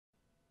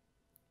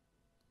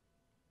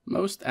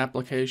Most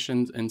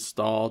applications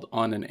installed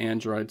on an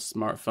Android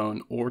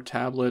smartphone or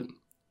tablet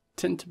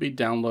tend to be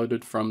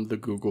downloaded from the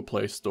Google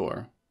Play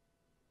Store.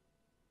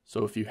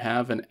 So if you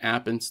have an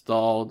app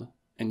installed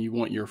and you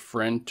want your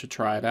friend to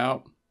try it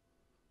out,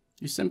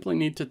 you simply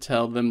need to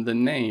tell them the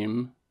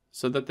name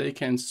so that they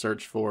can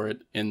search for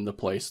it in the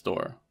Play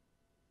Store.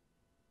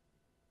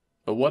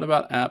 But what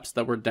about apps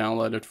that were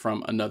downloaded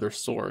from another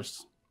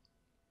source?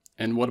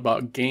 And what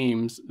about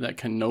games that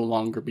can no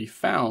longer be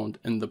found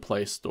in the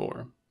Play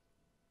Store?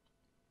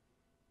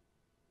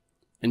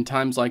 In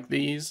times like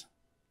these,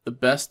 the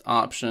best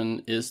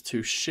option is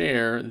to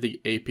share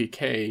the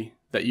APK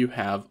that you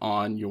have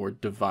on your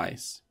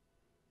device.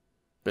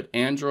 But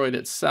Android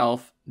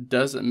itself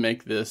doesn't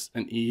make this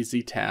an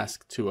easy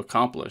task to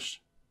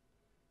accomplish.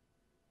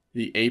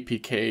 The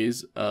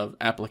APKs of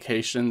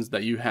applications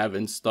that you have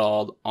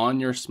installed on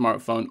your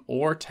smartphone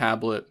or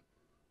tablet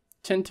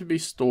tend to be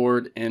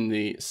stored in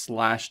the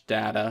 /data/app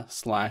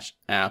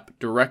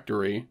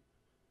directory,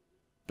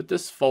 but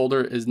this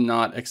folder is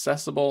not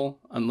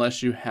accessible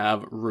unless you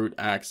have root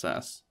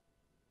access.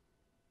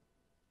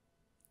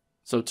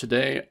 So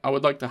today I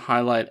would like to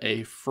highlight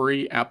a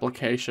free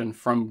application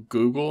from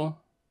Google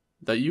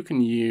that you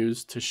can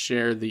use to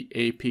share the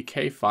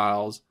APK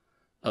files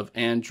of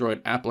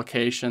Android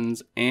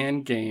applications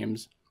and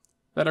games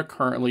that are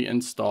currently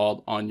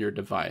installed on your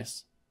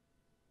device.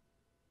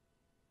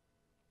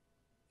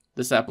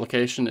 This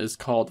application is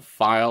called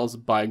Files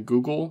by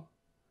Google,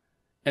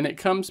 and it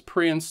comes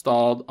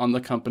pre-installed on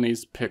the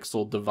company's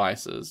Pixel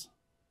devices.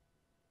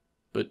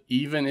 But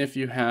even if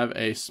you have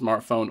a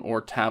smartphone or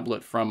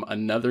tablet from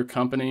another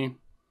company,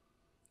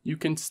 you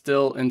can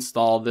still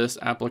install this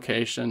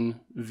application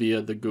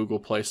via the Google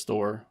Play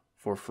Store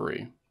for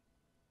free.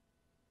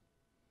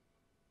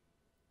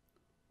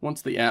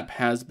 Once the app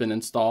has been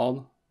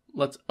installed,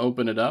 let's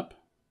open it up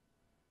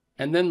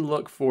and then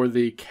look for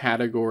the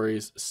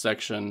Categories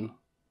section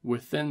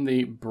within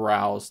the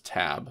Browse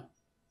tab.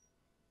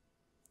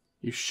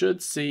 You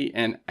should see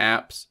an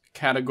Apps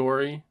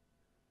category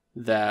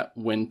that,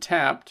 when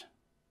tapped,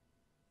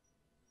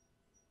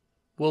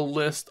 will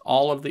list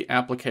all of the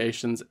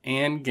applications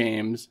and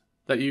games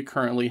that you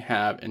currently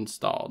have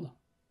installed.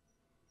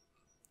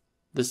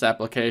 This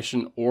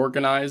application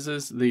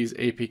organizes these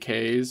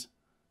APKs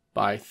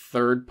by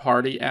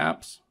third-party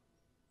apps,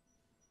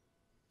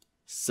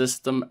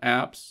 system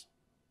apps,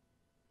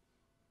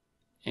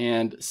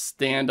 and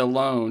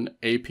standalone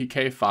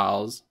APK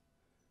files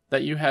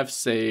that you have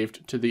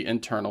saved to the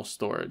internal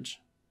storage.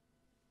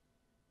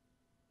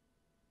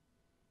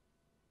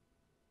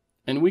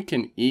 And we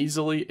can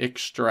easily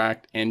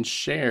extract and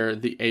share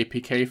the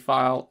APK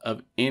file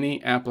of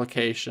any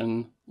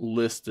application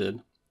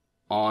listed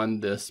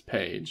on this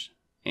page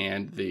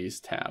and these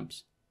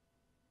tabs.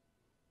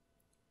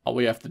 All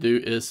we have to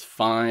do is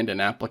find an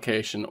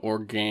application or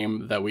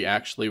game that we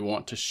actually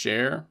want to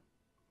share,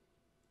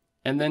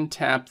 and then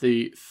tap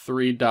the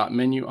three-dot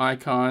menu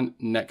icon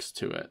next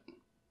to it.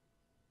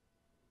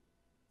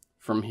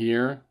 From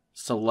here,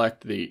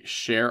 select the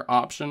Share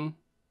option,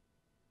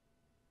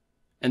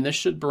 and this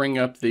should bring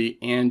up the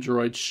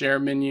Android Share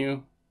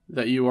menu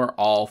that you are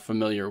all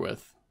familiar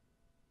with.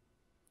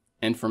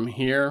 And from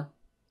here,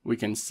 we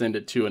can send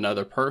it to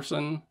another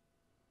person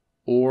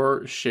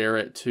or share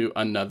it to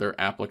another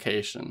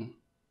application.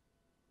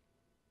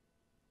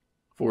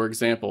 For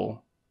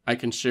example, I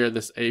can share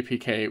this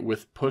APK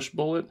with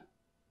Pushbullet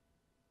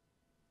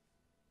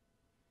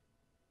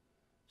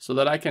so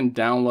that I can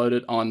download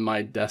it on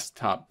my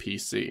desktop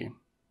PC.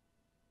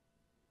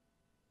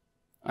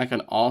 I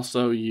can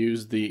also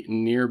use the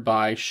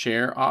Nearby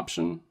Share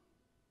option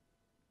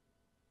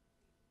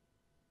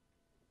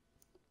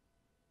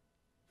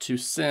to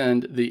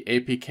send the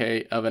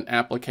APK of an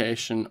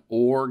application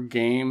or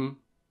game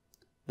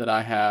that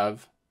I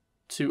have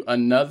to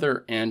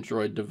another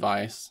Android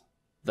device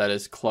that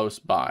is close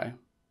by.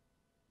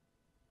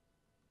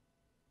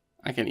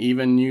 I can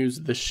even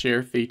use the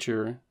share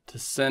feature to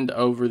send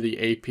over the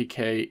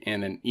APK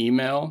in an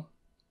email,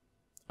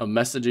 a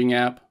messaging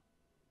app,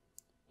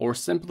 or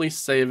simply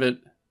save it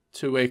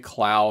to a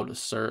cloud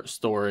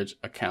storage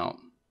account.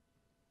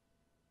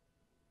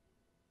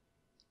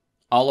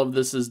 All of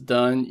this is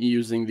done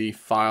using the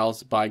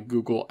Files by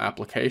Google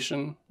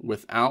application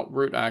without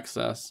root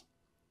access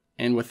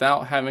and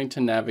without having to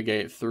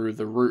navigate through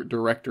the root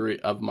directory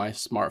of my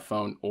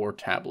smartphone or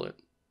tablet.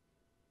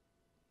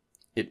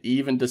 It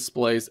even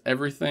displays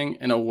everything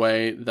in a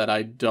way that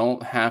I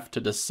don't have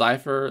to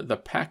decipher the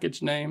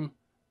package name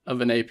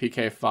of an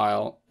APK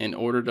file in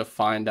order to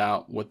find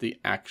out what the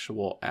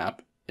actual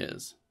app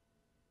is.